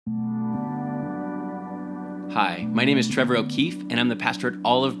Hi, my name is Trevor O'Keefe, and I'm the pastor at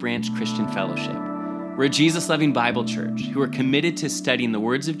Olive Branch Christian Fellowship. We're a Jesus-loving Bible church who are committed to studying the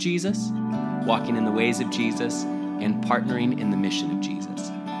words of Jesus, walking in the ways of Jesus, and partnering in the mission of Jesus.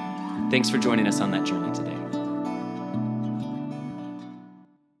 Thanks for joining us on that journey today.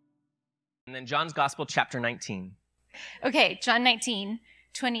 And then John's Gospel, chapter 19. Okay, John 19,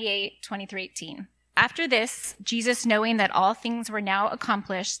 28, 23, 18. After this, Jesus, knowing that all things were now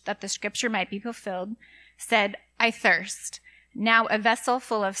accomplished, that the scripture might be fulfilled, said, I thirst. Now a vessel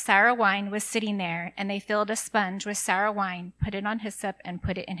full of sour wine was sitting there, and they filled a sponge with sour wine, put it on hyssop, and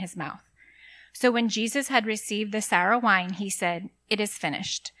put it in his mouth. So when Jesus had received the sour wine, he said, It is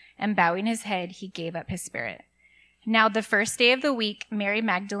finished. And bowing his head, he gave up his spirit. Now the first day of the week, Mary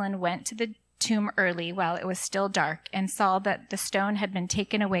Magdalene went to the tomb early while it was still dark, and saw that the stone had been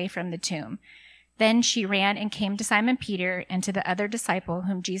taken away from the tomb. Then she ran and came to Simon Peter and to the other disciple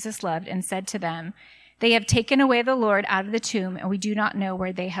whom Jesus loved, and said to them, They have taken away the Lord out of the tomb, and we do not know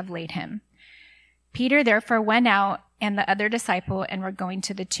where they have laid him. Peter therefore went out and the other disciple and were going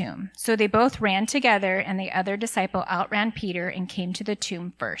to the tomb. So they both ran together, and the other disciple outran Peter and came to the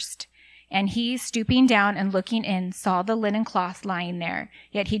tomb first. And he, stooping down and looking in, saw the linen cloth lying there,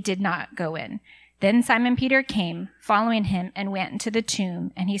 yet he did not go in. Then Simon Peter came, following him, and went into the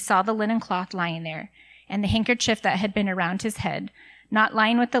tomb, and he saw the linen cloth lying there, and the handkerchief that had been around his head, not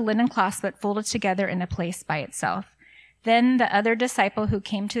lying with the linen cloth, but folded together in a place by itself. Then the other disciple who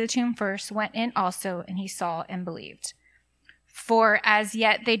came to the tomb first went in also, and he saw and believed. For as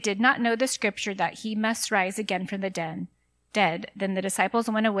yet they did not know the scripture that he must rise again from the dead. Then the disciples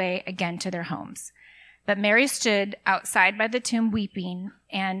went away again to their homes. But Mary stood outside by the tomb weeping,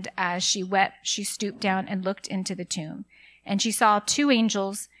 and as she wept, she stooped down and looked into the tomb. And she saw two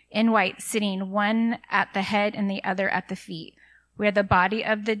angels in white sitting, one at the head and the other at the feet, where the body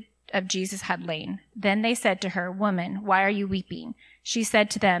of Jesus had lain. Then they said to her, Woman, why are you weeping? She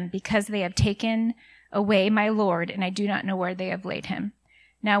said to them, Because they have taken away my Lord, and I do not know where they have laid him.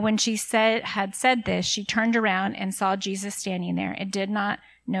 Now when she had said this, she turned around and saw Jesus standing there, and did not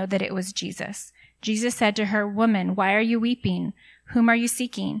know that it was Jesus. Jesus said to her, Woman, why are you weeping? Whom are you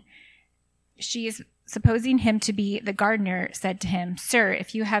seeking? She, supposing him to be the gardener, said to him, Sir,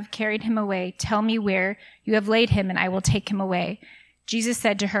 if you have carried him away, tell me where you have laid him, and I will take him away. Jesus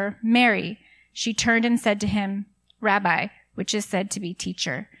said to her, Mary. She turned and said to him, Rabbi, which is said to be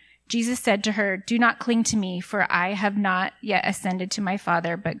teacher. Jesus said to her, Do not cling to me, for I have not yet ascended to my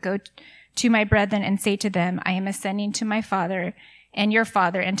Father, but go to my brethren and say to them, I am ascending to my Father and your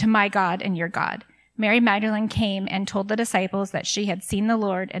Father, and to my God and your God. Mary Magdalene came and told the disciples that she had seen the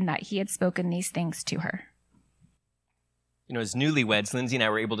Lord and that he had spoken these things to her. You know, as newlyweds, Lindsay and I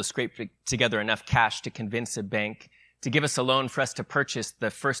were able to scrape together enough cash to convince a bank to give us a loan for us to purchase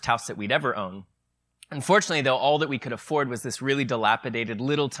the first house that we'd ever own. Unfortunately, though, all that we could afford was this really dilapidated,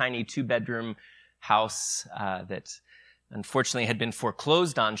 little tiny 2-bedroom house that unfortunately had been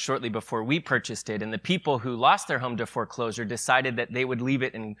foreclosed on shortly before we purchased it. And the people who lost their home to foreclosure decided that they would leave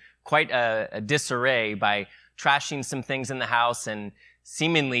it in quite a disarray by trashing some things in the house and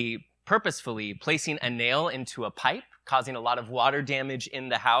seemingly purposefully placing a nail into a pipe, causing a lot of water damage in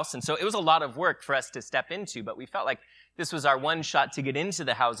the house. And so it was a lot of work for us to step into, but we felt like this was our one shot to get into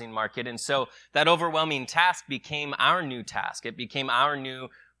the housing market. And so that overwhelming task became our new task. It became our new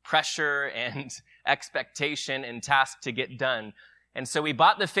pressure and expectation and task to get done. And so we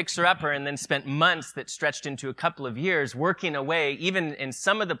bought the fixer-upper and then spent months that stretched into a couple of years working away, even in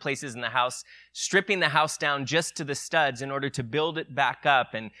some of the places in the house, stripping the house down just to the studs in order to build it back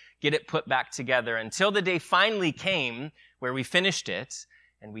up and get it put back together, until the day finally came where we finished it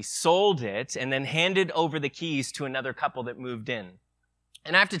and we sold it and then handed over the keys to another couple that moved in.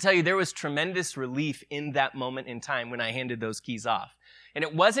 And I have to tell you, there was tremendous relief in that moment in time when I handed those keys off. And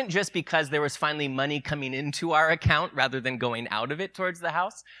it wasn't just because there was finally money coming into our account rather than going out of it towards the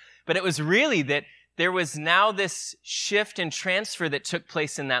house, but it was really that there was now this shift and transfer that took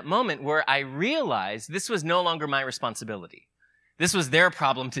place in that moment where I realized this was no longer my responsibility. This was their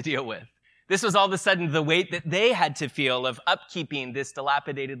problem to deal with. This was all of a sudden the weight that they had to feel of upkeeping this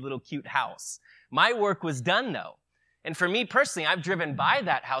dilapidated little cute house. My work was done, though. And for me personally, I've driven by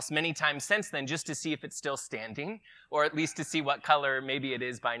that house many times since then just to see if it's still standing, or at least to see what color maybe it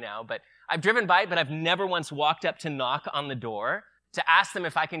is by now. But I've driven by it, but I've never once walked up to knock on the door to ask them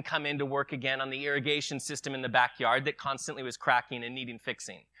if I can come in to work again on the irrigation system in the backyard that constantly was cracking and needing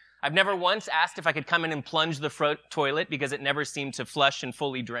fixing. I've never once asked if I could come in and plunge the toilet because it never seemed to flush and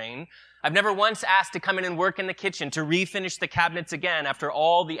fully drain. I've never once asked to come in and work in the kitchen, to refinish the cabinets again after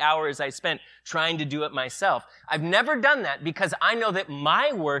all the hours I spent trying to do it myself. I've never done that because I know that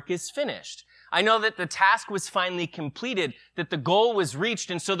my work is finished. I know that the task was finally completed, that the goal was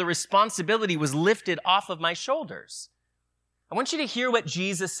reached, and so the responsibility was lifted off of my shoulders. I want you to hear what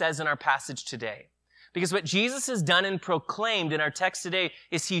Jesus says in our passage today. Because what Jesus has done and proclaimed in our text today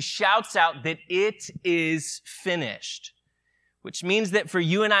is he shouts out that it is finished. Which means that for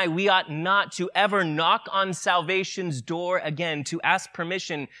you and I, we ought not to ever knock on salvation's door again to ask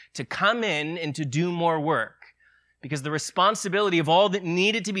permission to come in and to do more work. Because the responsibility of all that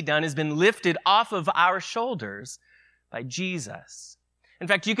needed to be done has been lifted off of our shoulders by Jesus. In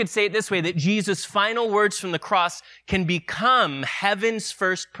fact, you could say it this way, that Jesus' final words from the cross can become heaven's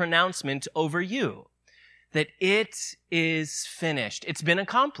first pronouncement over you. That it is finished. It's been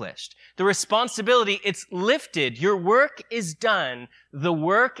accomplished. The responsibility, it's lifted. Your work is done. The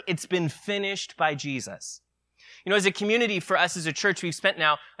work, it's been finished by Jesus. You know, as a community, for us as a church, we've spent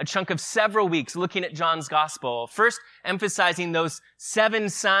now a chunk of several weeks looking at John's gospel, first emphasizing those 7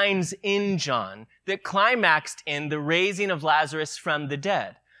 signs in John that climaxed in the raising of Lazarus from the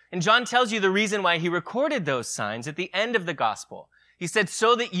dead. And John tells you the reason why he recorded those signs at the end of the gospel. He said,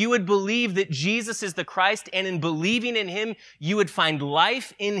 so that you would believe that Jesus is the Christ, and in believing in him, you would find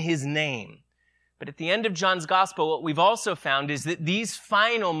life in his name. But at the end of John's gospel, what we've also found is that these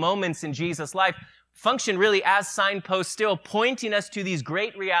final moments in Jesus' life function really as signposts still, pointing us to these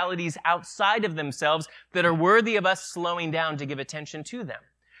great realities outside of themselves that are worthy of us slowing down to give attention to them.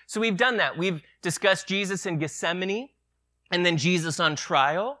 So we've done that. We've discussed Jesus in Gethsemane, and then Jesus on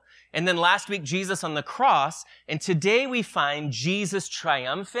trial, and then last week, Jesus on the cross, and today we find Jesus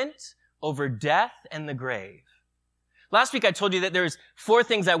triumphant over death and the grave. Last week I told you that there's 4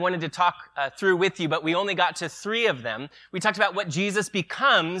 things I wanted to talk through with you, but we only got to 3 of them. We talked about what Jesus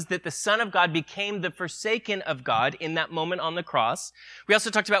becomes, that the Son of God became the forsaken of God in that moment on the cross. We also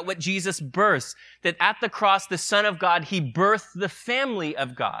talked about what Jesus births, that at the cross, the Son of God, he birthed the family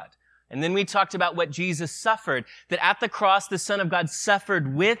of God. And then we talked about what Jesus suffered, that at the cross, the Son of God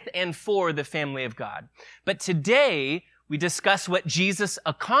suffered with and for the family of God. But today, we discuss what Jesus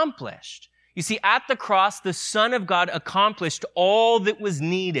accomplished. You see, at the cross, the Son of God accomplished all that was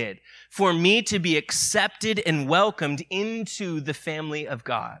needed for me to be accepted and welcomed into the family of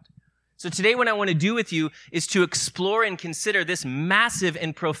God. So today what I want to do with you is to explore and consider this massive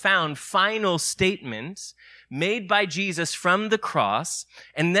and profound final statement made by Jesus from the cross,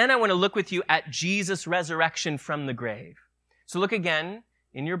 and then I want to look with you at Jesus' resurrection from the grave. So look again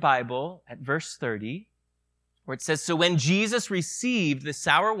in your Bible at verse 30. Where it says, so when Jesus received the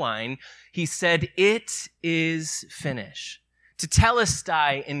sour wine, he said, it is finished.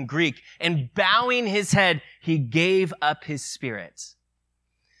 Tetelestai in Greek. And bowing his head, he gave up his spirit.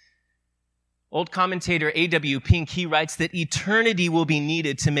 Old commentator A.W. Pink, he writes that eternity will be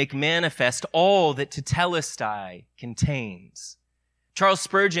needed to make manifest all that tetelestai contains. Charles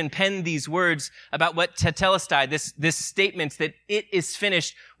Spurgeon penned these words about what tetelestai, this statement that it is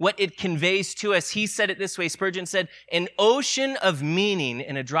finished, what it conveys to us. He said it this way. Spurgeon said, an ocean of meaning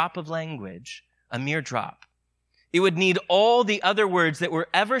in a drop of language, a mere drop. It would need all the other words that were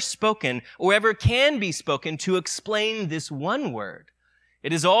ever spoken or ever can be spoken to explain this one word.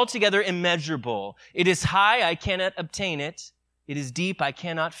 It is altogether immeasurable. It is high, I cannot obtain it. It is deep, I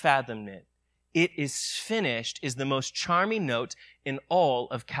cannot fathom it. It is finished is the most charming note in all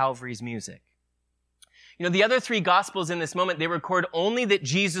of Calvary's music. You know, the other 3 gospels in this moment, they record only that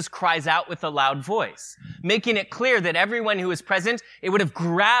Jesus cries out with a loud voice, making it clear that everyone who was present, it would have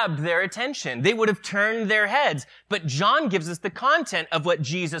grabbed their attention. They would have turned their heads. But John gives us the content of what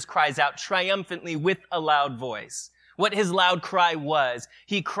Jesus cries out triumphantly with a loud voice. What his loud cry was.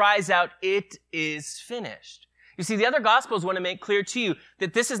 He cries out, it is finished. You see, the other Gospels want to make clear to you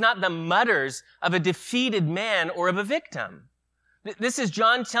that this is not the mutters of a defeated man or of a victim. This is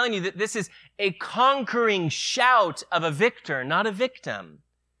John telling you that this is a conquering shout of a victor, not a victim.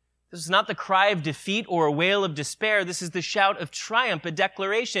 This is not the cry of defeat or a wail of despair. This is the shout of triumph, a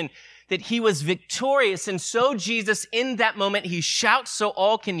declaration that he was victorious. And so Jesus, in that moment, he shouts so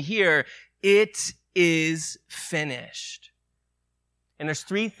all can hear, it is finished. And there's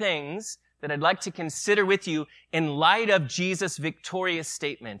 3 things that I'd like to consider with you in light of Jesus' victorious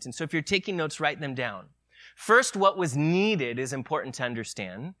statement. And so if you're taking notes, write them down. First, what was needed is important to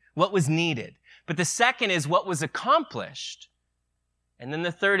understand. What was needed. But the second is what was accomplished. And then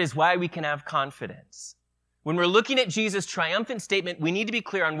the third is why we can have confidence. When we're looking at Jesus' triumphant statement, we need to be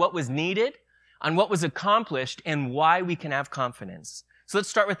clear on what was needed, on what was accomplished, and why we can have confidence. So let's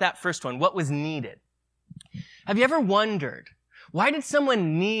start with that first one. What was needed? Have you ever wondered, why did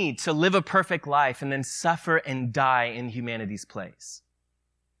someone need to live a perfect life and then suffer and die in humanity's place?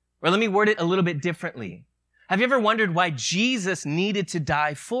 Or let me word it a little bit differently. Have you ever wondered why Jesus needed to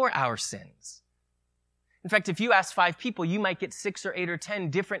die for our sins? In fact, if you ask 5 people, you might get 6 or 8 or 10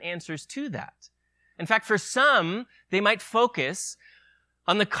 different answers to that. In fact, for some, they might focus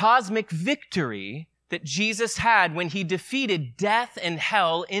on the cosmic victory that Jesus had when he defeated death and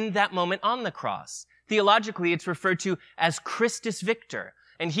hell in that moment on the cross. Theologically, it's referred to as Christus Victor.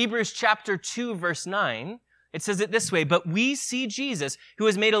 In Hebrews chapter 2, verse 9, it says it this way, "But we see Jesus, who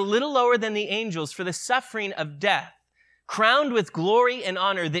was made a little lower than the angels for the suffering of death, crowned with glory and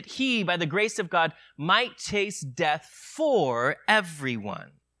honor, that he, by the grace of God, might taste death for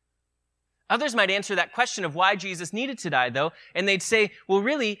everyone." Others might answer that question of why Jesus needed to die, though, and they'd say, well,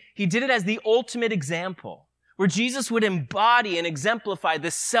 really, he did it as the ultimate example, where Jesus would embody and exemplify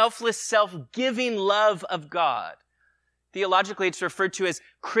the selfless, self-giving love of God. Theologically, it's referred to as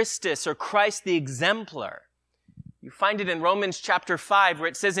Christus, or Christ the exemplar. You find it in Romans chapter 5, where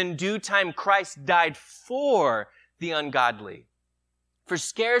it says, "In due time Christ died for the ungodly. For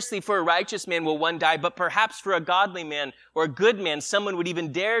scarcely for a righteous man will one die, but perhaps for a godly man or a good man, someone would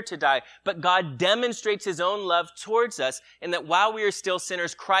even dare to die. But God demonstrates his own love towards us, in that while we are still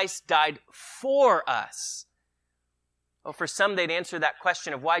sinners, Christ died for us." Well, for some, they'd answer that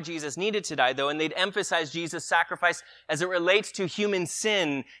question of why Jesus needed to die, though, and they'd emphasize Jesus' sacrifice as it relates to human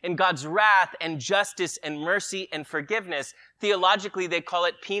sin and God's wrath and justice and mercy and forgiveness. Theologically, they call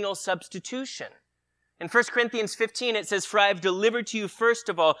it penal substitution. In 1 Corinthians 15, it says, "For I have delivered to you first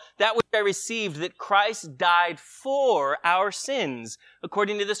of all that which I received, that Christ died for our sins,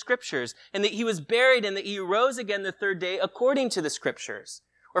 according to the Scriptures, and that he was buried, and that he rose again the 3rd day, according to the Scriptures."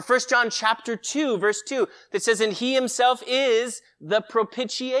 Or 1 John chapter 2, verse 2, that says, "And he himself is the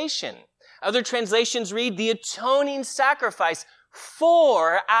propitiation." Other translations read, "the atoning sacrifice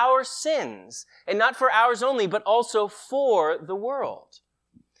for our sins," and not for ours only, but also for the world.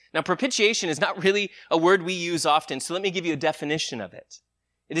 Now, propitiation is not really a word we use often, so let me give you a definition of it.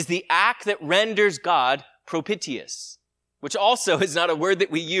 It is the act that renders God propitious, which also is not a word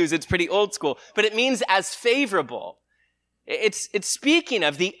that we use. It's pretty old school, but it means as favorable. It's speaking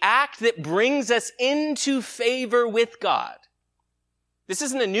of the act that brings us into favor with God. This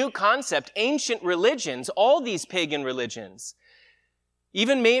isn't a new concept. Ancient religions, all these pagan religions,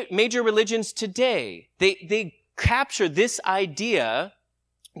 even major religions today, they capture this idea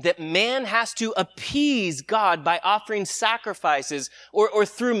that man has to appease God by offering sacrifices or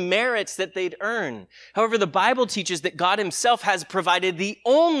through merits that they'd earn. However, the Bible teaches that God himself has provided the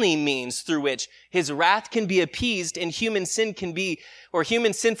only means through which his wrath can be appeased and human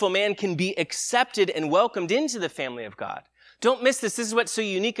sinful man can be accepted and welcomed into the family of God. Don't miss this. This is what's so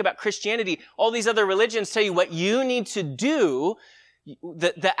unique about Christianity. All these other religions tell you what you need to do,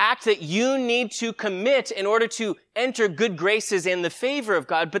 the act that you need to commit in order to enter good graces and the favor of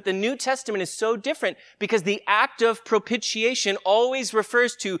God. But the New Testament is so different because the act of propitiation always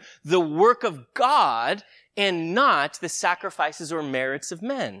refers to the work of God and not the sacrifices or merits of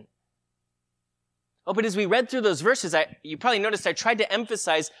men. Oh, but as we read through those verses, you probably noticed I tried to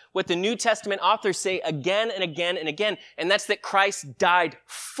emphasize what the New Testament authors say again and again and again, and that's that Christ died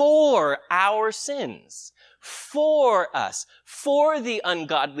for our sins. For us, for the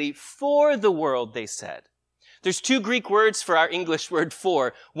ungodly, for the world, they said. There's 2 Greek words for our English word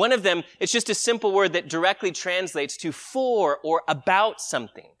for. One of them, it's just a simple word that directly translates to for or about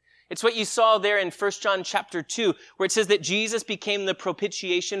something. It's what you saw there in 1 John chapter 2, where it says that Jesus became the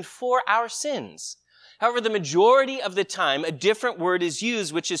propitiation for our sins. However, the majority of the time, a different word is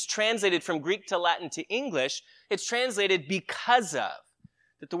used, which is translated from Greek to Latin to English. It's translated because of.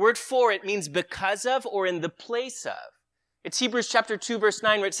 That the word for, it means because of or in the place of. It's Hebrews chapter 2, verse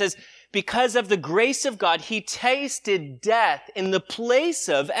 9, where it says, "Because of the grace of God, he tasted death in the place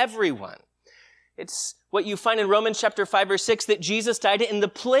of everyone." It's what you find in Romans chapter 5, verse 6, that Jesus died in the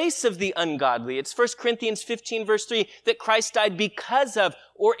place of the ungodly. It's 1 Corinthians 15, verse 3, that Christ died because of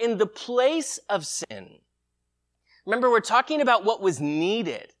or in the place of sin. Remember, we're talking about what was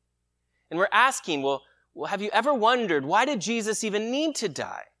needed. And we're asking, well, have you ever wondered, why did Jesus even need to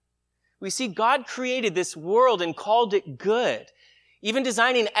die? We see God created this world and called it good, even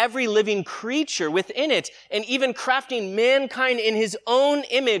designing every living creature within it, and even crafting mankind in his own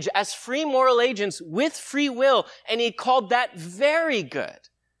image as free moral agents with free will, and he called that very good.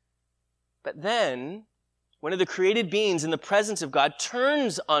 But then, one of the created beings in the presence of God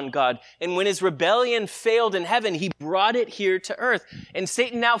turns on God, and when his rebellion failed in heaven, he brought it here to earth. And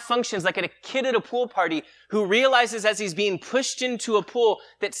Satan now functions like a kid at a pool party who realizes as he's being pushed into a pool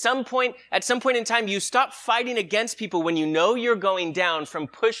that at some point in time, you stop fighting against people when you know you're going down from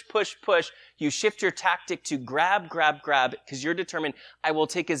push, push, push. You shift your tactic to grab, because you're determined, I will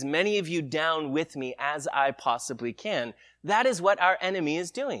take as many of you down with me as I possibly can. That is what our enemy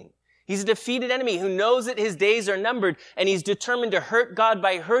is doing. He's a defeated enemy who knows that his days are numbered, and he's determined to hurt God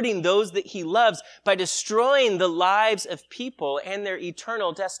by hurting those that he loves, by destroying the lives of people and their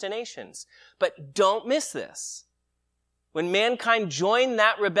eternal destinations. But don't miss this. When mankind joined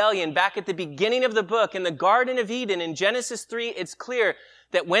that rebellion back at the beginning of the book in the Garden of Eden in Genesis 3, it's clear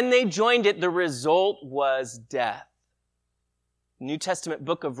that when they joined it, the result was death. The New Testament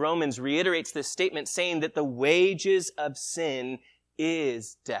book of Romans reiterates this statement, saying that the wages of sin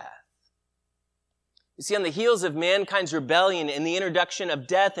is death. You see, on the heels of mankind's rebellion and the introduction of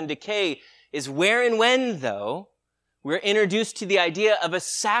death and decay is where and when, though, we're introduced to the idea of a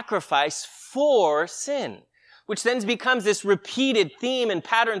sacrifice for sin, which then becomes this repeated theme and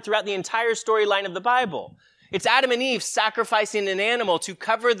pattern throughout the entire storyline of the Bible. It's Adam and Eve sacrificing an animal to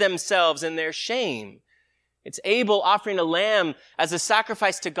cover themselves and their shame. It's Abel offering a lamb as a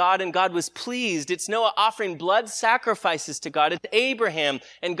sacrifice to God, and God was pleased. It's Noah offering blood sacrifices to God. It's Abraham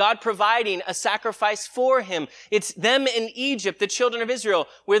and God providing a sacrifice for him. It's them in Egypt, the children of Israel,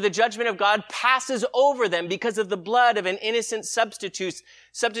 where the judgment of God passes over them because of the blood of an innocent substitute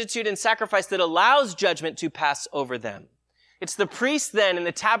and sacrifice that allows judgment to pass over them. It's the priests then in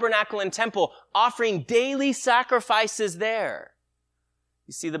the tabernacle and temple offering daily sacrifices there.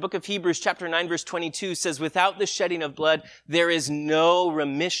 You see, the book of Hebrews chapter 9 verse 22 says, without the shedding of blood, there is no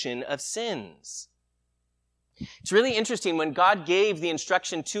remission of sins. It's really interesting when God gave the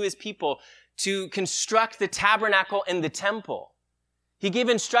instruction to his people to construct the tabernacle and the temple. He gave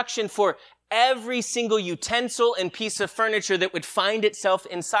instruction for every single utensil and piece of furniture that would find itself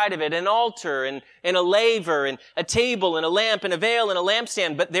inside of it, an altar and a laver and a table and a lamp and a veil and a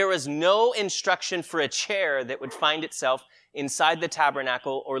lampstand, but there was no instruction for a chair that would find itself inside the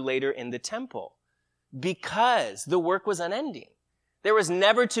tabernacle or later in the temple, because the work was unending. There was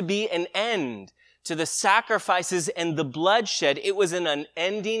never to be an end to the sacrifices and the bloodshed. It was an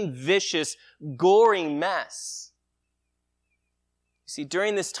unending, vicious, gory mess. See,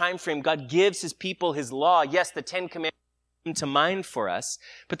 during this time frame, God gives his people his law. Yes, the 10 Commandments come to mind for us,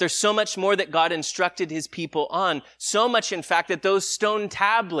 but there's so much more that God instructed his people on. So much, in fact, that those stone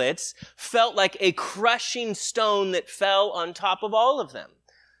tablets felt like a crushing stone that fell on top of all of them.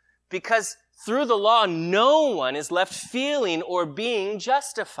 Because through the law, no one is left feeling or being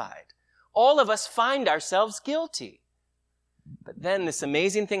justified. All of us find ourselves guilty. But then this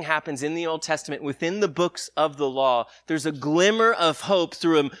amazing thing happens in the Old Testament within the books of the law. There's a glimmer of hope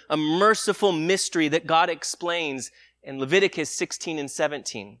through a merciful mystery that God explains in Leviticus 16 and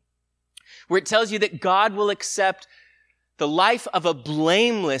 17, where it tells you that God will accept the life of a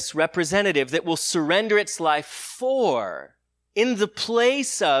blameless representative that will surrender its life in the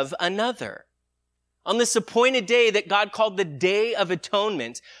place of another. On this appointed day that God called the Day of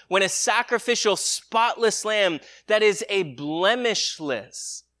Atonement, when a sacrificial, spotless lamb that is a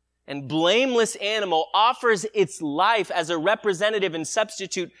blemishless and blameless animal offers its life as a representative and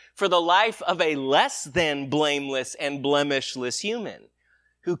substitute for the life of a less than blameless and blemishless human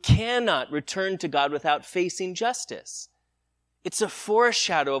who cannot return to God without facing justice. It's a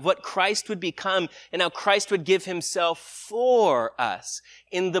foreshadow of what Christ would become and how Christ would give himself for us,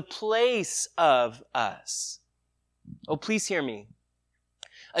 in the place of us. Oh, please hear me.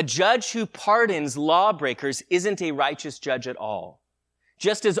 A judge who pardons lawbreakers isn't a righteous judge at all.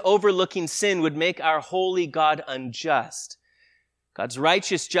 Just as overlooking sin would make our holy God unjust, God's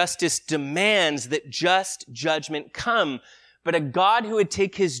righteous justice demands that just judgment come. But a God who would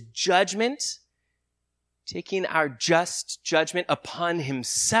take his judgment, taking our just judgment upon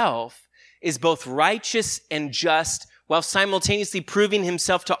himself, is both righteous and just, while simultaneously proving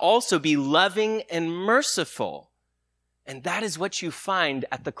himself to also be loving and merciful. And that is what you find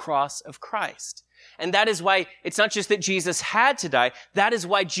at the cross of Christ. And that is why it's not just that Jesus had to die. That is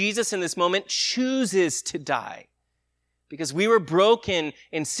why Jesus in this moment chooses to die. Because we were broken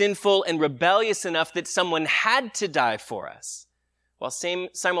and sinful and rebellious enough that someone had to die for us, while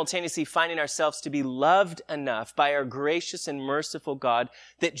simultaneously finding ourselves to be loved enough by our gracious and merciful God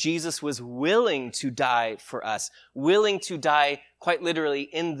that Jesus was willing to die for us, willing to die quite literally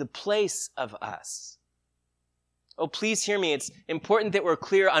in the place of us. Oh, please hear me. It's important that we're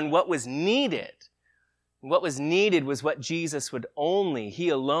clear on what was needed. What was needed was what Jesus would only, he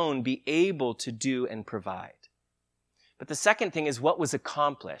alone, be able to do and provide. But the second thing is what was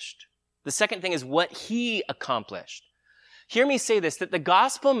accomplished. The second thing is what he accomplished. Hear me say this, that the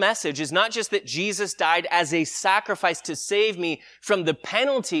gospel message is not just that Jesus died as a sacrifice to save me from the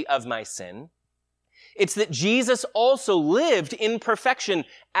penalty of my sin. It's that Jesus also lived in perfection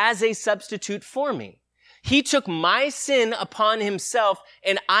as a substitute for me. He took my sin upon himself,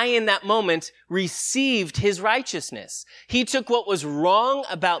 and I, in that moment, received his righteousness. He took what was wrong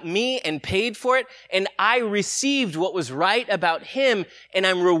about me and paid for it, and I received what was right about him, and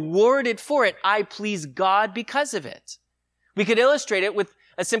I'm rewarded for it. I please God because of it. We could illustrate it with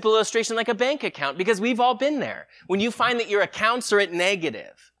a simple illustration like a bank account, because we've all been there. When you find that your accounts are at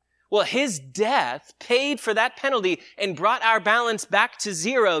negative, well, his death paid for that penalty and brought our balance back to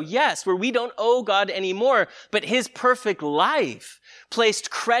zero. Yes, where we don't owe God anymore, but his perfect life placed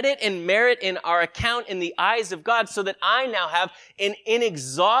credit and merit in our account in the eyes of God so that I now have an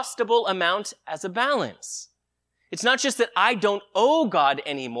inexhaustible amount as a balance. It's not just that I don't owe God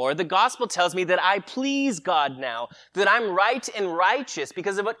anymore. The gospel tells me that I please God now, that I'm right and righteous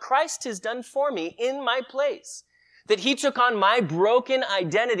because of what Christ has done for me in my place. That he took on my broken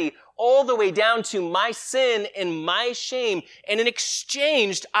identity all the way down to my sin and my shame. And in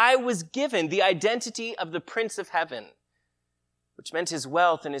exchange, I was given the identity of the Prince of Heaven, which meant his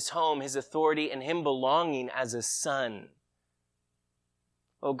wealth and his home, his authority, and him belonging as a son.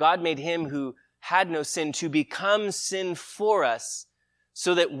 Oh, God made him who had no sin to become sin for us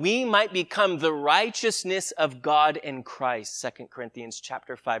so that we might become the righteousness of God in Christ. 2 Corinthians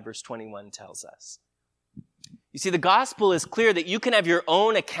chapter 5, verse 21 tells us. You see, the gospel is clear that you can have your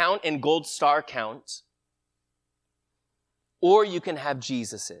own account and gold star account, or you can have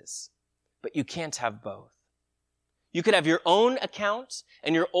Jesus's, but you can't have both. You could have your own account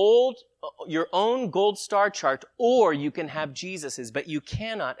and your own gold star chart, or you can have Jesus's, but you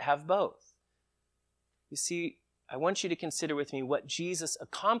cannot have both. You see, I want you to consider with me what Jesus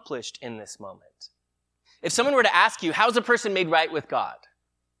accomplished in this moment. If someone were to ask you, how's a person made right with God?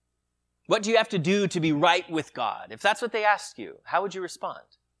 What do you have to do to be right with God? If that's what they ask you, how would you respond?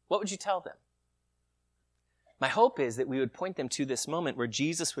 What would you tell them? My hope is that we would point them to this moment where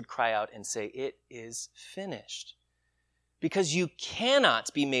Jesus would cry out and say, it is finished. Because you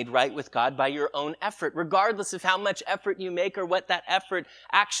cannot be made right with God by your own effort, regardless of how much effort you make or what that effort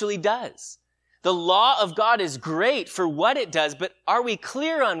actually does. The law of God is great for what it does, but are we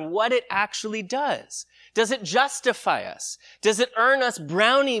clear on what it actually does? Does it justify us? Does it earn us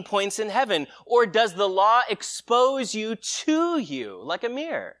brownie points in heaven? Or does the law expose you to you like a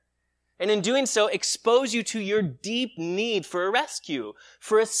mirror? And in doing so, expose you to your deep need for a rescue,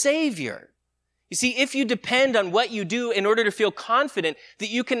 for a savior. You see, if you depend on what you do in order to feel confident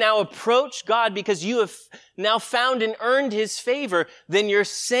that you can now approach God because you have now found and earned his favor, then you're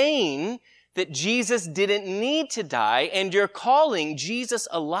saying that Jesus didn't need to die, and you're calling Jesus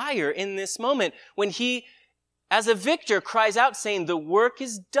a liar in this moment when he, as a victor, cries out saying, the work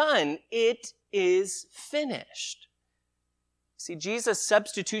is done, it is finished. See, Jesus'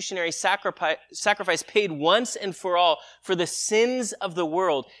 substitutionary sacrifice paid once and for all for the sins of the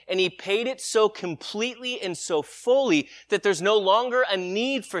world, and he paid it so completely and so fully that there's no longer a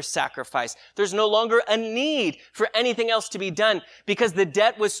need for sacrifice. There's no longer a need for anything else to be done because the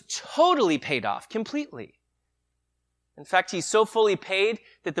debt was totally paid off completely. In fact, he's so fully paid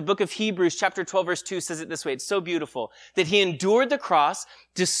that the book of Hebrews chapter 12 verse 2 says it this way. It's so beautiful. That he endured the cross,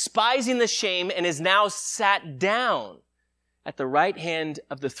 despising the shame, and is now sat down at the right hand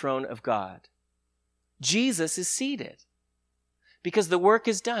of the throne of God. Jesus is seated because the work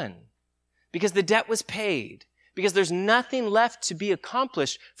is done, because the debt was paid, because there's nothing left to be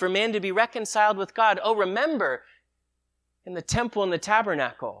accomplished for man to be reconciled with God. Oh, remember, in the temple and the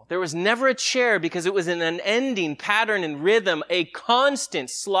tabernacle, there was never a chair because it was an unending pattern and rhythm, a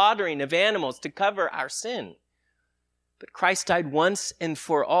constant slaughtering of animals to cover our sin. But Christ died once and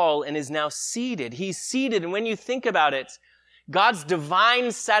for all and is now seated. He's seated, and when you think about it, God's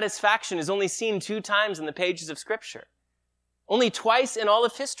divine satisfaction is only seen 2 times in the pages of Scripture. Only twice in all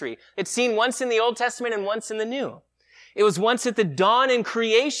of history. It's seen once in the Old Testament and once in the New. It was once at the dawn and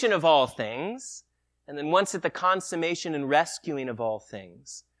creation of all things, and then once at the consummation and rescuing of all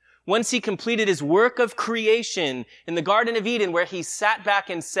things. Once he completed his work of creation in the Garden of Eden, where he sat back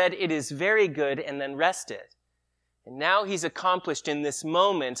and said, it is very good, and then rested. And now he's accomplished in this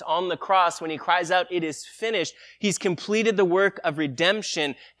moment on the cross when he cries out, it is finished. He's completed the work of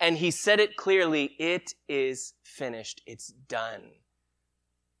redemption, and he said it clearly, it is finished. It's done.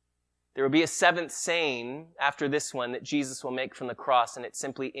 There will be a 7th saying after this one that Jesus will make from the cross, and it's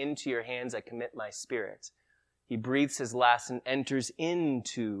simply, into your hands I commit my spirit. He breathes his last and enters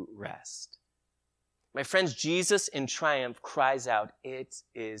into rest. My friends, Jesus in triumph cries out, it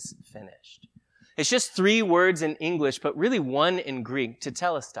is finished. It's just 3 words in English, but really 1 in Greek,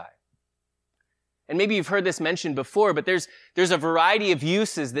 tetelestai. And maybe you've heard this mentioned before, but there's a variety of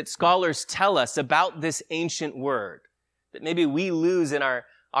uses that scholars tell us about this ancient word that maybe we lose in our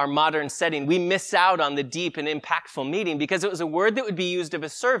modern setting. We miss out on the deep and impactful meaning because it was a word that would be used of a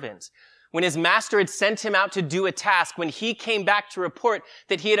servant. When his master had sent him out to do a task, when he came back to report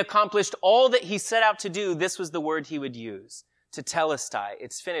that he had accomplished all that he set out to do, this was the word he would use, tetelestai.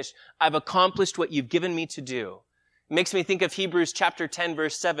 It's finished. I've accomplished what you've given me to do. It makes me think of Hebrews chapter 10,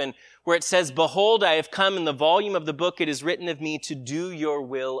 verse 7, where it says, "Behold, I have come in the volume of the book. It is written of me to do your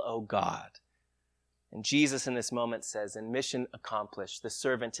will, O God." And Jesus in this moment says, "And mission accomplished. The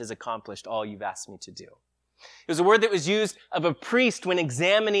servant has accomplished all you've asked me to do." It was a word that was used of a priest when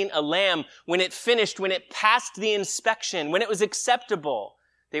examining a lamb, when it finished, when it passed the inspection, when it was acceptable.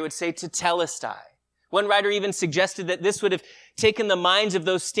 They would say tetelestai. One writer even suggested that this would have taken the minds of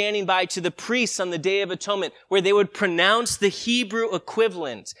those standing by to the priests on the Day of Atonement, where they would pronounce the Hebrew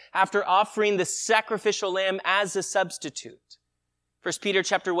equivalent after offering the sacrificial lamb as a substitute. 1 Peter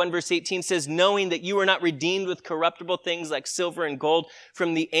chapter 1 verse 18 says, "Knowing that you were not redeemed with corruptible things like silver and gold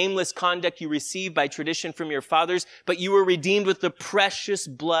from the aimless conduct you received by tradition from your fathers, but you were redeemed with the precious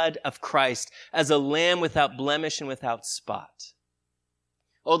blood of Christ as a lamb without blemish and without spot."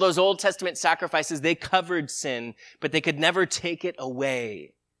 Oh, those Old Testament sacrifices, they covered sin, but they could never take it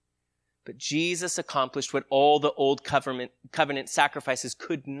away. But Jesus accomplished what all the old covenant sacrifices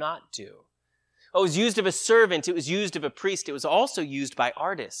could not do. Oh, it was used of a servant. It was used of a priest. It was also used by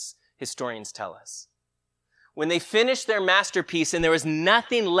artists, historians tell us. When they finished their masterpiece and there was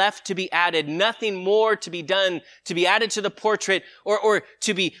nothing left to be added, nothing more to be done, to be added to the portrait or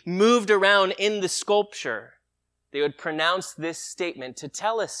to be moved around in the sculpture, they would pronounce this statement,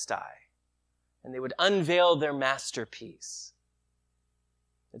 tetelestai, and they would unveil their masterpiece.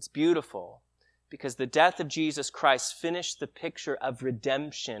 It's beautiful because the death of Jesus Christ finished the picture of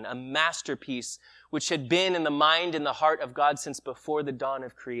redemption, a masterpiece which had been in the mind and the heart of God since before the dawn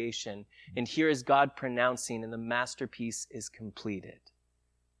of creation. And here is God pronouncing, and the masterpiece is completed.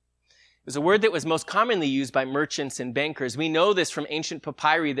 It was a word that was most commonly used by merchants and bankers. We know this from ancient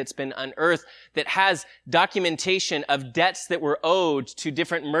papyri that's been unearthed that has documentation of debts that were owed to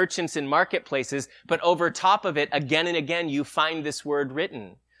different merchants in marketplaces, but over top of it, again and again, you find this word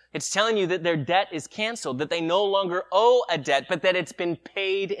written. It's telling you that their debt is canceled, that they no longer owe a debt, but that it's been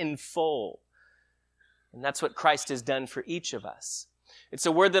paid in full. And that's what Christ has done for each of us. It's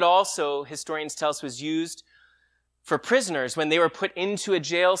a word that also, historians tell us, was used for prisoners. When they were put into a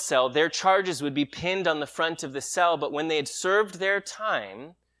jail cell, their charges would be pinned on the front of the cell, but when they had served their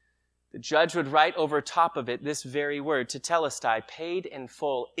time, the judge would write over top of it this very word, tetelestai, paid in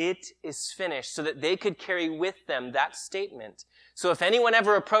full. It is finished, so that they could carry with them that statement. So if anyone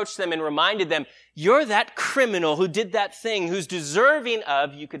ever approached them and reminded them, "You're that criminal who did that thing, who's deserving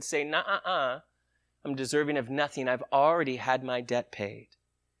of," you could say, "Nuh-uh, I'm deserving of nothing. I've already had my debt paid.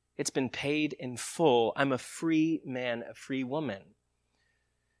 It's been paid in full. I'm a free man, a free woman."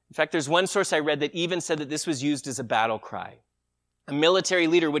 In fact, there's one source I read that even said that this was used as a battle cry. A military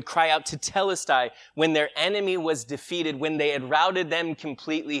leader would cry out tetelestai when their enemy was defeated, when they had routed them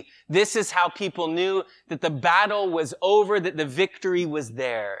completely. This is how people knew that the battle was over, that the victory was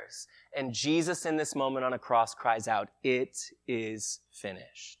theirs. And Jesus in this moment on a cross cries out, "It is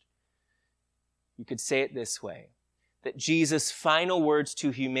finished." You could say it this way, that Jesus' final words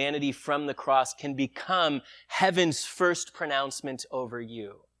to humanity from the cross can become heaven's first pronouncement over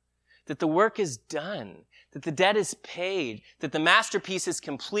you. That the work is done, that the debt is paid, that the masterpiece is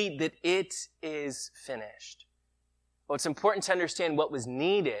complete, that it is finished. Well, it's important to understand what was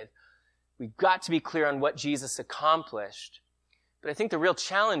needed. We've got to be clear on what Jesus accomplished. But I think the real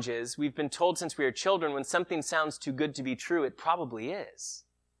challenge is, we've been told since we were children, when something sounds too good to be true, it probably is.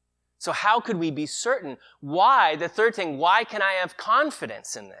 So how could we be certain? Why? The third thing, why can I have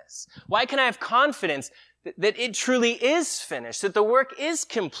confidence in this? Why can I have confidence that it truly is finished, that the work is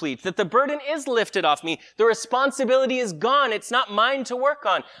complete, that the burden is lifted off me, the responsibility is gone, it's not mine to work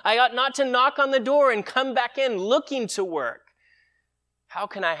on. I ought not to knock on the door and come back in looking to work. How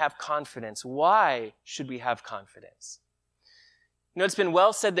can I have confidence? Why should we have confidence? You know, it's been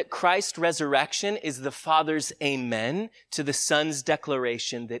well said that Christ's resurrection is the Father's amen to the Son's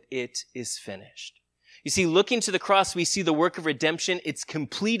declaration that it is finished. You see, looking to the cross, we see the work of redemption. It's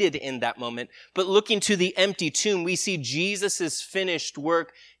completed in that moment. But looking to the empty tomb, we see Jesus' finished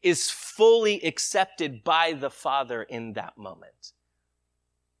work is fully accepted by the Father in that moment.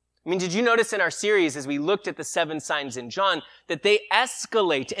 I mean, did you notice in our series, as we looked at the 7 signs in John, that they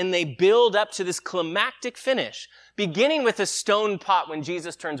escalate and they build up to this climactic finish, beginning with a stone pot when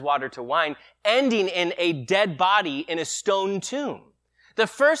Jesus turns water to wine, ending in a dead body in a stone tomb. The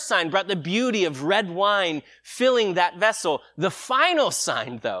first sign brought the beauty of red wine filling that vessel. The final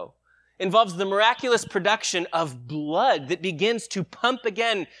sign, though, involves the miraculous production of blood that begins to pump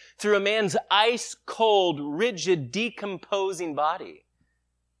again through a man's ice-cold, rigid, decomposing body.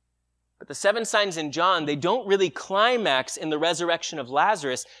 But the 7 signs in John, they don't really climax in the resurrection of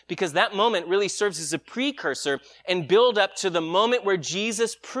Lazarus, because that moment really serves as a precursor and build up to the moment where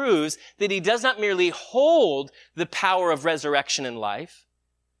Jesus proves that he does not merely hold the power of resurrection and life,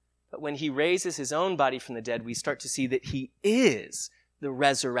 but when he raises his own body from the dead, we start to see that he is the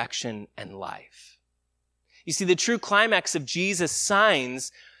resurrection and life. You see, the true climax of Jesus'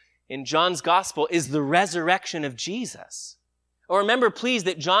 signs in John's gospel is the resurrection of Jesus. Or remember, please,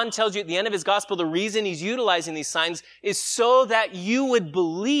 that John tells you at the end of his gospel, the reason he's utilizing these signs is so that you would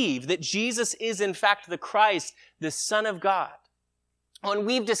believe that Jesus is in fact the Christ, the Son of God. And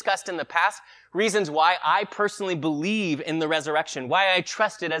we've discussed in the past reasons why I personally believe in the resurrection, why I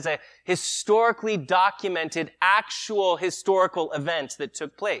trust it as a historically documented, actual historical event that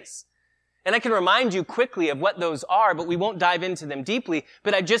took place. And I can remind you quickly of what those are, but we won't dive into them deeply.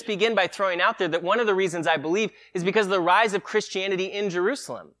 But I just begin by throwing out there that one of the reasons I believe is because of the rise of Christianity in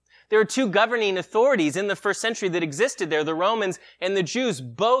Jerusalem. There are 2 governing authorities in the first century that existed there, the Romans and the Jews,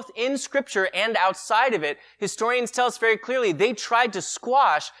 both in Scripture and outside of it. Historians tell us very clearly they tried to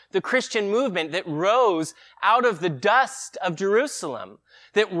squash the Christian movement that rose out of the dust of Jerusalem,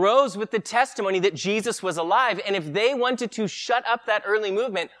 that rose with the testimony that Jesus was alive. And if they wanted to shut up that early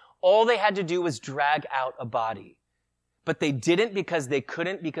movement, all they had to do was drag out a body. But they didn't because they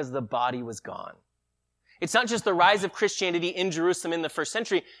couldn't, because the body was gone. It's not just the rise of Christianity in Jerusalem in the first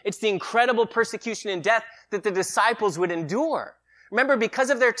century. It's the incredible persecution and death that the disciples would endure. Remember, because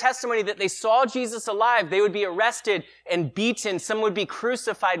of their testimony that they saw Jesus alive, they would be arrested and beaten. Some would be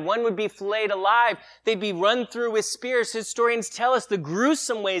crucified. One would be filleted alive. They'd be run through with spears. Historians tell us the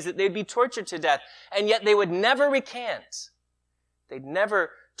gruesome ways that they'd be tortured to death. And yet they would never recant. They'd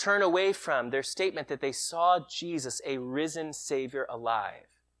never turn away from their statement that they saw Jesus, a risen Savior, alive.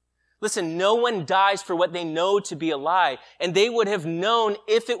 Listen, no one dies for what they know to be a lie, and they would have known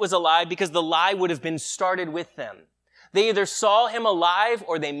if it was a lie because the lie would have been started with them. They either saw him alive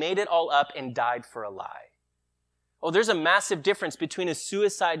or they made it all up and died for a lie. Oh, there's a massive difference between a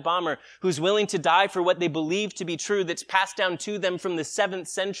suicide bomber who's willing to die for what they believe to be true that's passed down to them from the 7th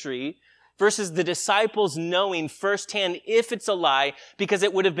century versus the disciples knowing firsthand if it's a lie because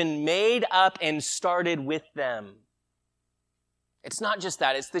it would have been made up and started with them. It's not just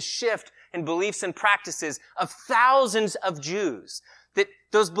that. It's the shift in beliefs and practices of thousands of Jews. That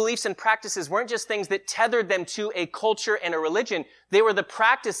those beliefs and practices weren't just things that tethered them to a culture and a religion. They were the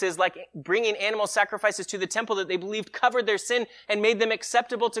practices like bringing animal sacrifices to the temple that they believed covered their sin and made them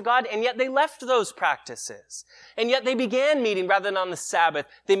acceptable to God. And yet they left those practices. And yet they began meeting rather than on the Sabbath.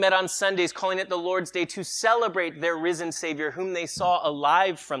 They met on Sundays, calling it the Lord's Day, to celebrate their risen Savior whom they saw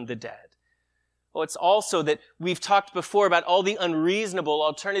alive from the dead. Well, it's also that we've talked before about all the unreasonable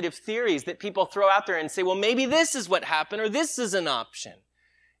alternative theories that people throw out there and say, well, maybe this is what happened or this is an option.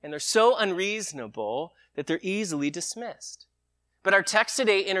 And they're so unreasonable that they're easily dismissed. But our text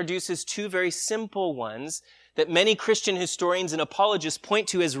today introduces 2 very simple ones that many Christian historians and apologists point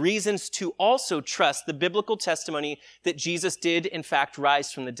to as reasons to also trust the biblical testimony that Jesus did, in fact,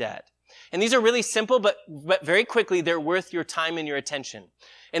 rise from the dead. And these are really simple, but very quickly, they're worth your time and your attention.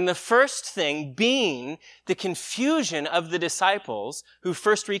 And the first thing being the confusion of the disciples who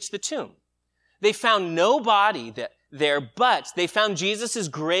first reached the tomb. They found no body there, but they found Jesus'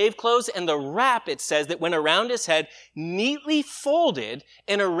 grave clothes and the wrap, it says, that went around his head, neatly folded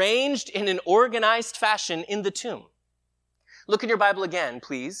and arranged in an organized fashion in the tomb. Look at your Bible again,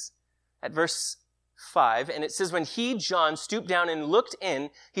 please, at verse 5, and it says, when he, John, stooped down and looked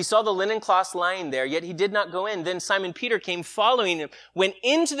in, he saw the linen cloths lying there, yet he did not go in. Then Simon Peter came following him, went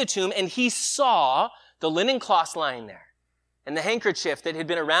into the tomb, and he saw the linen cloths lying there, and the handkerchief that had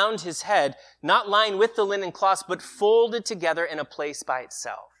been around his head, not lying with the linen cloths, but folded together in a place by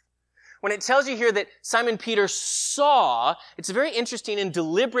itself. When it tells you here that Simon Peter saw, it's a very interesting and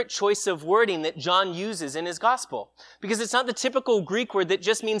deliberate choice of wording that John uses in his gospel. Because it's not the typical Greek word that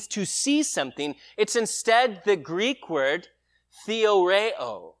just means to see something. It's instead the Greek word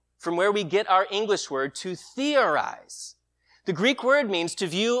theoreo, from where we get our English word to theorize. The Greek word means to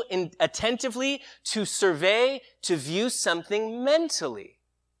view attentively, to survey, to view something mentally.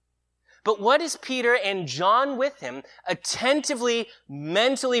 But what is Peter and John with him attentively,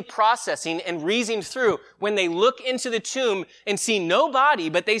 mentally processing and reasoning through when they look into the tomb and see no body,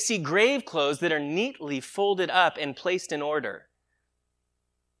 but they see grave clothes that are neatly folded up and placed in order?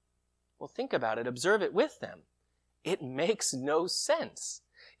 Well, think about it. Observe it with them. It makes no sense.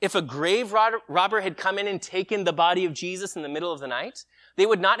 If a grave robber had come in and taken the body of Jesus in the middle of the night, they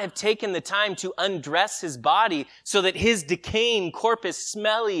would not have taken the time to undress his body so that his decaying corpus,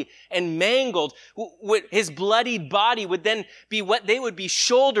 smelly and mangled, his bloodied body would then be what they would be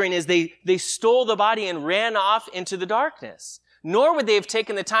shouldering as they stole the body and ran off into the darkness. Nor would they have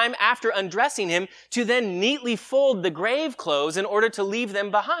taken the time after undressing him to then neatly fold the grave clothes in order to leave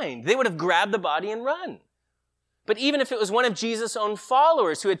them behind. They would have grabbed the body and run. But even if it was one of Jesus' own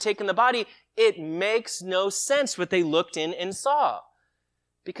followers who had taken the body, it makes no sense what they looked in and saw.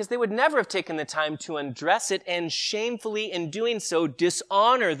 Because they would never have taken the time to undress it and shamefully in doing so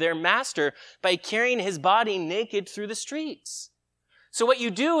dishonor their master by carrying his body naked through the streets. So what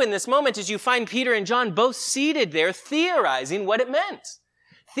you do in this moment is you find Peter and John both seated there theorizing what it meant.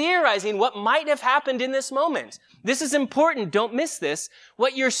 Theorizing what might have happened in this moment. This is important. Don't miss this.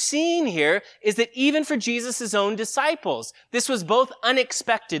 What you're seeing here is that even for Jesus' own disciples, this was both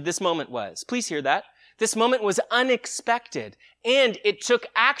unexpected, this moment was. Please hear that. This moment was unexpected, and it took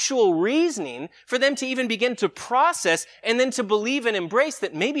actual reasoning for them to even begin to process and then to believe and embrace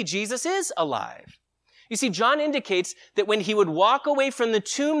that maybe Jesus is alive. You see, John indicates that when he would walk away from the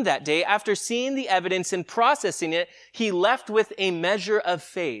tomb that day after seeing the evidence and processing it, he left with a measure of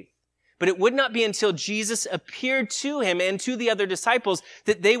faith. But it would not be until Jesus appeared to him and to the other disciples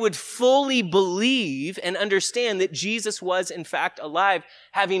that they would fully believe and understand that Jesus was in fact alive,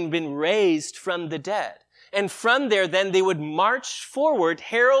 having been raised from the dead. And from there, then, they would march forward,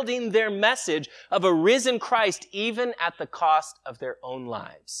 heralding their message of a risen Christ, even at the cost of their own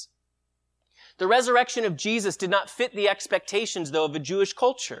lives. The resurrection of Jesus did not fit the expectations, though, of a Jewish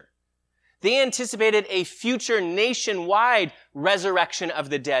culture. They anticipated a future nationwide resurrection of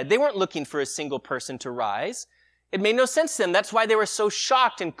the dead. They weren't looking for a single person to rise. It made no sense to them. That's why they were so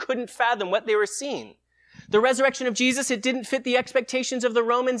shocked and couldn't fathom what they were seeing. The resurrection of Jesus, it didn't fit the expectations of the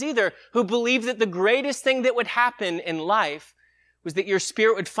Romans either, who believed that the greatest thing that would happen in life was that your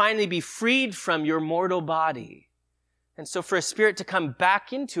spirit would finally be freed from your mortal body. And so for a spirit to come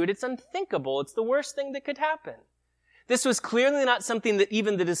back into it, it's unthinkable. It's the worst thing that could happen. This was clearly not something that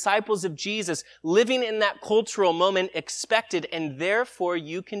even the disciples of Jesus living in that cultural moment expected, and therefore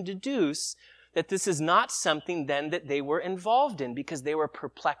you can deduce that this is not something then that they were involved in because they were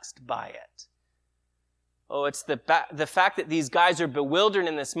perplexed by it. Oh, it's the fact that these guys are bewildered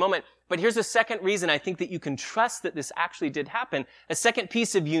in this moment. But here's a second reason I think that you can trust that this actually did happen. A second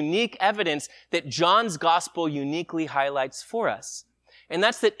piece of unique evidence that John's gospel uniquely highlights for us. And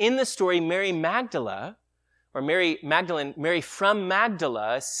that's that in the story, Mary Magdalene from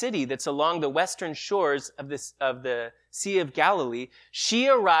Magdala, a city that's along the western shores of the Sea of Galilee, she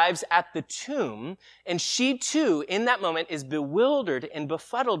arrives at the tomb, and she too, in that moment, is bewildered and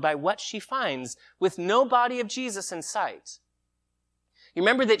befuddled by what she finds with no body of Jesus in sight. You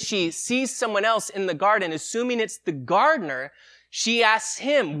remember that she sees someone else in the garden, assuming it's the gardener. She asks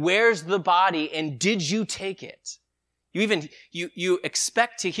him, "Where's the body, and did you take it?" You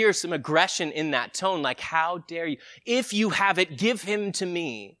expect to hear some aggression in that tone, like, "How dare you? If you have it, give him to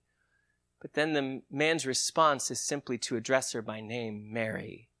me." But then the man's response is simply to address her by name,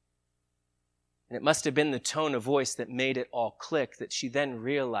 Mary. And it must have been the tone of voice that made it all click, that she then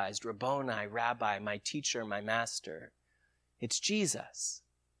realized, "Rabboni, Rabbi, my teacher, my master." It's Jesus.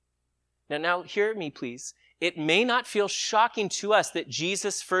 Now hear me, please. It may not feel shocking to us that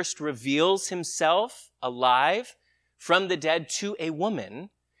Jesus first reveals himself alive from the dead to a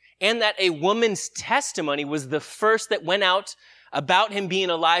woman, and that a woman's testimony was the first that went out about him being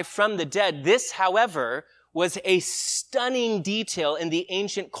alive from the dead. This, however, was a stunning detail in the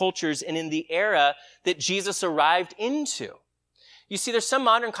ancient cultures and in the era that Jesus arrived into. You see, there's some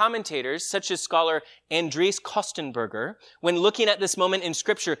modern commentators, such as scholar Andries Kostenberger, when looking at this moment in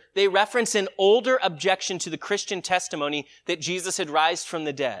Scripture, they reference an older objection to the Christian testimony that Jesus had risen from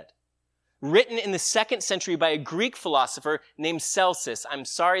the dead, written in the 2nd century by a Greek philosopher named Celsus. I'm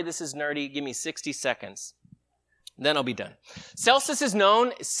sorry, this is nerdy. Give me 60 seconds. Then I'll be done. Celsus is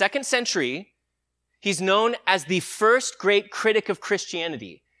known, 2nd century, he's known as the first great critic of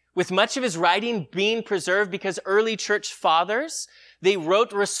Christianity, with much of his writing being preserved because early church fathers, they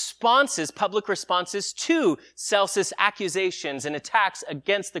wrote responses, public responses to Celsus' accusations and attacks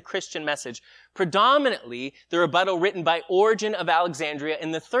against the Christian message. Predominantly, the rebuttal written by Origen of Alexandria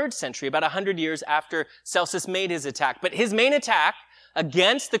in the 3rd century, about 100 years after Celsus made his attack. But his main attack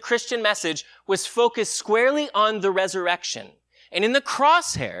against the Christian message was focused squarely on the resurrection. And in the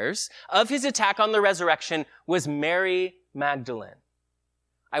crosshairs of his attack on the resurrection was Mary Magdalene.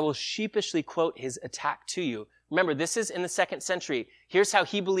 I will sheepishly quote his attack to you, Remember, this is in the 2nd century. Here's how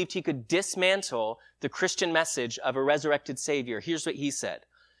he believed he could dismantle the Christian message of a resurrected Savior. Here's what he said,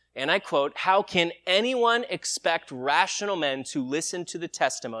 and I quote, "How can anyone expect rational men to listen to the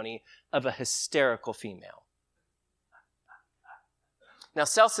testimony of a hysterical female?" Now,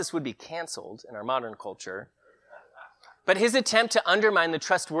 Celsus would be canceled in our modern culture, but his attempt to undermine the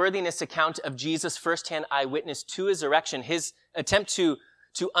trustworthiness account of Jesus' firsthand eyewitness to his resurrection, his attempt to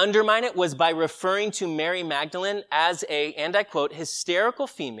undermine it was by referring to Mary Magdalene as a, and I quote, hysterical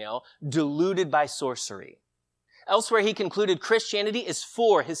female deluded by sorcery. Elsewhere, he concluded Christianity is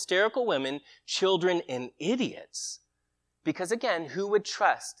for hysterical women, children, and idiots. Because again, who would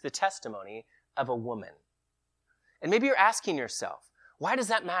trust the testimony of a woman? And maybe you're asking yourself, why does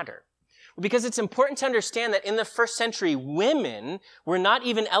that matter? Well, because it's important to understand that in the 1st century, women were not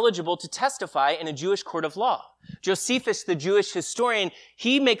even eligible to testify in a Jewish court of law. Josephus, the Jewish historian,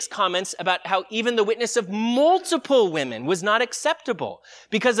 he makes comments about how even the witness of multiple women was not acceptable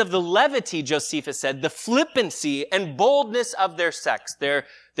because of the levity, Josephus said, the flippancy and boldness of their sex, their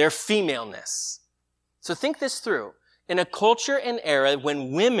femaleness. So think this through. In a culture and era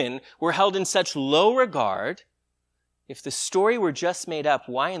when women were held in such low regard, if the story were just made up,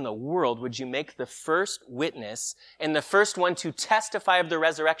 why in the world would you make the first witness and the first one to testify of the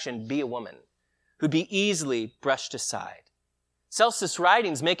resurrection be a woman who'd be easily brushed aside? Celsus'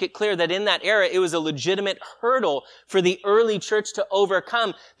 writings make it clear that in that era, it was a legitimate hurdle for the early church to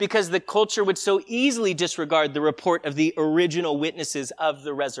overcome because the culture would so easily disregard the report of the original witnesses of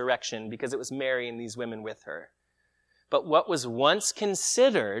the resurrection because it was Mary and these women with her. But what was once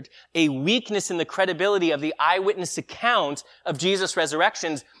considered a weakness in the credibility of the eyewitness account of Jesus'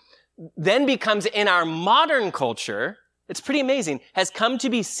 resurrections then becomes, in our modern culture, it's pretty amazing, has come to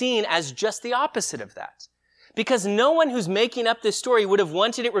be seen as just the opposite of that. Because no one who's making up this story would have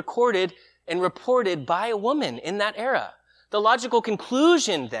wanted it recorded and reported by a woman in that era. The logical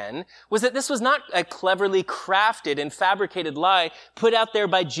conclusion then was that this was not a cleverly crafted and fabricated lie put out there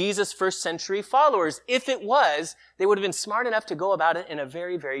by Jesus' 1st century followers. If it was, they would have been smart enough to go about it in a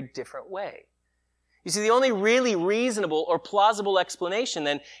very, very different way. You see, the only really reasonable or plausible explanation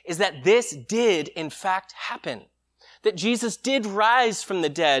then is that this did in fact happen. That Jesus did rise from the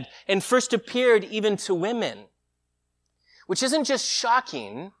dead and first appeared even to women. Which isn't just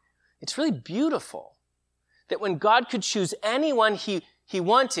shocking, it's really beautiful. That when God could choose anyone he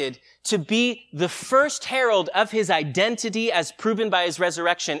wanted to be the first herald of his identity as proven by his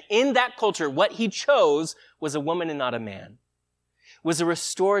resurrection, in that culture, what he chose was a woman and not a man. Was a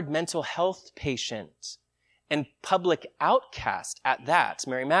restored mental health patient and public outcast at that,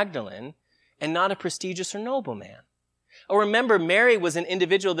 Mary Magdalene, and not a prestigious or noble man. Oh, remember, Mary was an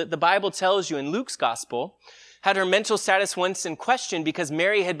individual that the Bible tells you in Luke's gospel had her mental status once in question because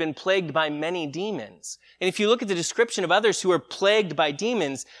Mary had been plagued by many demons. And if you look at the description of others who are plagued by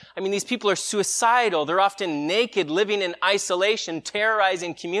demons, I mean, these people are suicidal. They're often naked, living in isolation,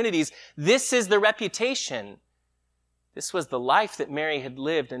 terrorizing communities. This is the reputation. This was the life that Mary had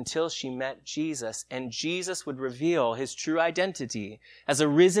lived until she met Jesus, and Jesus would reveal his true identity as a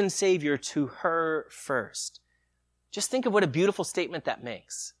risen Savior to her first. Just think of what a beautiful statement that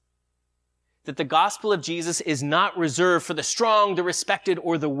makes. That the gospel of Jesus is not reserved for the strong, the respected,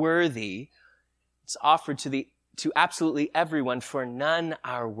 or the worthy. It's offered to absolutely everyone, for none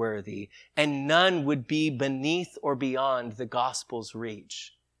are worthy, and none would be beneath or beyond the gospel's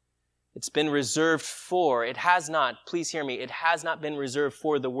reach. It's been reserved for, it has not, please hear me, it has not been reserved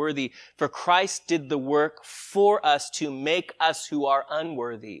for the worthy, for Christ did the work for us to make us who are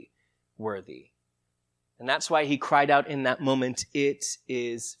unworthy, worthy. And that's why he cried out in that moment, "It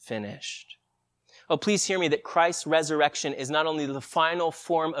is finished." Oh, please hear me that Christ's resurrection is not only the final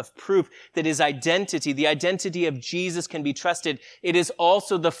form of proof that his identity, the identity of Jesus, can be trusted. It is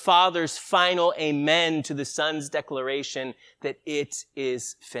also the Father's final amen to the Son's declaration that it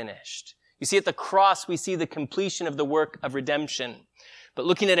is finished. You see, at the cross, we see the completion of the work of redemption. But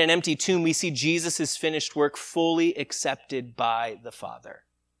looking at an empty tomb, we see Jesus' finished work fully accepted by the Father.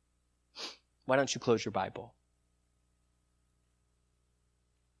 Why don't you close your Bible?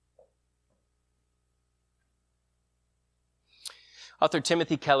 Author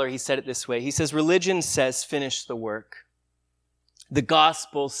Timothy Keller, he said it this way. He says, religion says, finish the work. The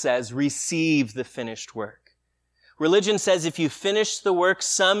gospel says, receive the finished work. Religion says, if you finish the work,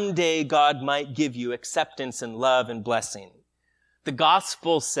 someday God might give you acceptance and love and blessing. The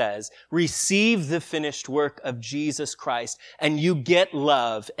gospel says, receive the finished work of Jesus Christ, and you get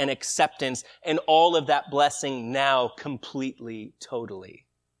love and acceptance and all of that blessing now completely, totally.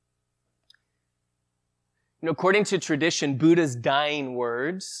 You know, according to tradition, Buddha's dying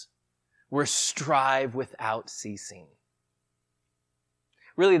words We're strive without ceasing.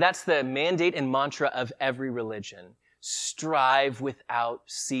 Really, that's the mandate and mantra of every religion. Strive without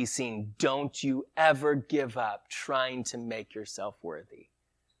ceasing. Don't you ever give up trying to make yourself worthy.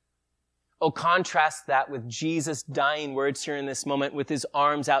 Oh, contrast that with Jesus' dying words here in this moment with his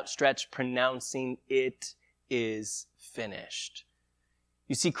arms outstretched, pronouncing, "It is finished."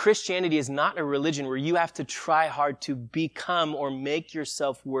 You see, Christianity is not a religion where you have to try hard to become or make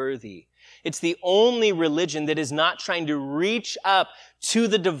yourself worthy. It's the only religion that is not trying to reach up to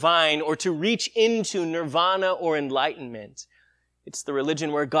the divine or to reach into nirvana or enlightenment. It's the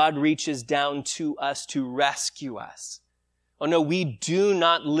religion where God reaches down to us to rescue us. Oh no, we do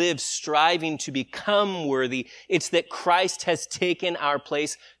not live striving to become worthy. It's that Christ has taken our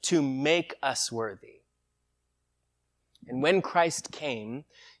place to make us worthy. And when Christ came,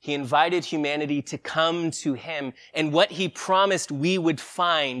 he invited humanity to come to him. And what he promised we would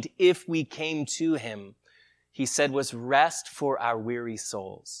find if we came to him, he said, was rest for our weary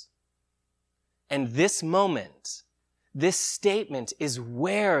souls. And this moment, this statement is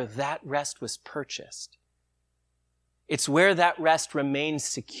where that rest was purchased. It's where that rest remains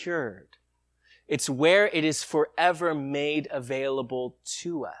secured. It's where it is forever made available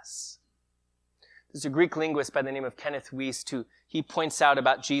to us. There's a Greek linguist by the name of Kenneth Wiest he points out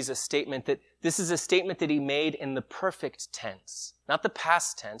about Jesus' statement that this is a statement that he made in the perfect tense, not the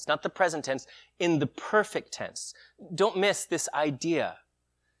past tense, not the present tense, in the perfect tense. Don't miss this idea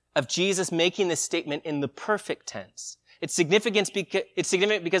of Jesus making this statement in the perfect tense. It's significant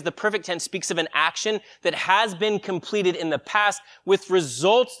because the perfect tense speaks of an action that has been completed in the past with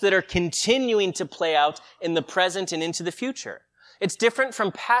results that are continuing to play out in the present and into the future. It's different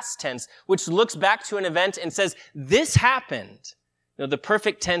from past tense, which looks back to an event and says, this happened. You know, the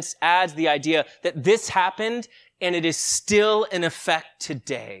perfect tense adds the idea that this happened and it is still in effect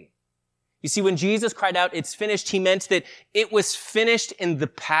today. You see, when Jesus cried out, "It's finished," he meant that it was finished in the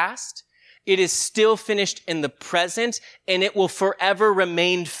past, it is still finished in the present, and it will forever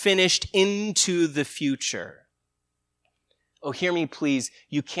remain finished into the future. Oh, hear me, please.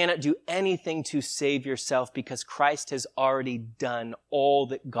 You cannot do anything to save yourself because Christ has already done all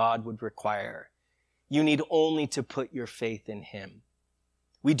that God would require. You need only to put your faith in him.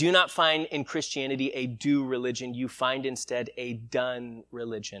 We do not find in Christianity a do religion. You find instead a done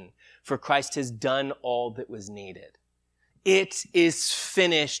religion. For Christ has done all that was needed. It is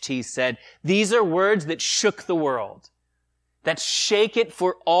finished, he said. These are words that shook the world, that shake it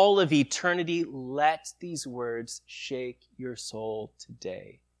for all of eternity. Let these words shake your soul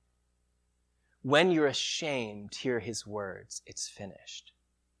today. When you're ashamed, hear his words, "It's finished."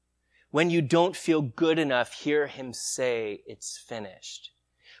 When you don't feel good enough, hear him say, "It's finished."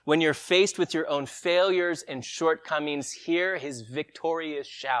 When you're faced with your own failures and shortcomings, hear his victorious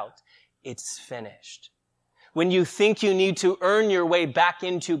shout, "It's finished." When you think you need to earn your way back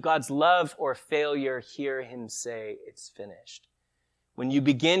into God's love or failure, hear him say, "It's finished." When you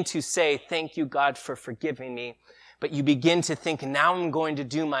begin to say, "Thank you, God, for forgiving me," but you begin to think, "Now I'm going to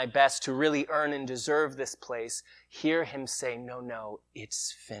do my best to really earn and deserve this place," hear him say, No,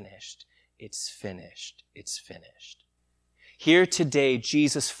 it's finished. It's finished. It's finished." Hear today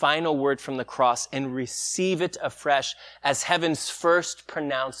Jesus' final word from the cross and receive it afresh as heaven's first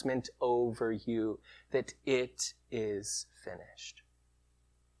pronouncement over you, that it is finished.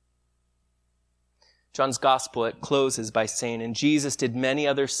 John's gospel, it closes by saying, "And Jesus did many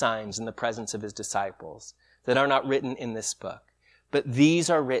other signs in the presence of his disciples that are not written in this book. But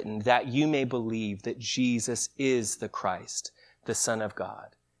these are written that you may believe that Jesus is the Christ, the Son of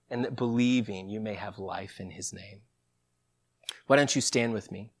God, and that believing you may have life in his name." Why don't you stand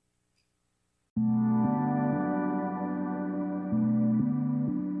with me?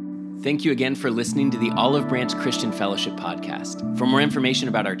 Thank you again for listening to the Olive Branch Christian Fellowship podcast. For more information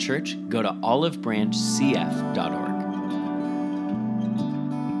about our church, go to olivebranchcf.org.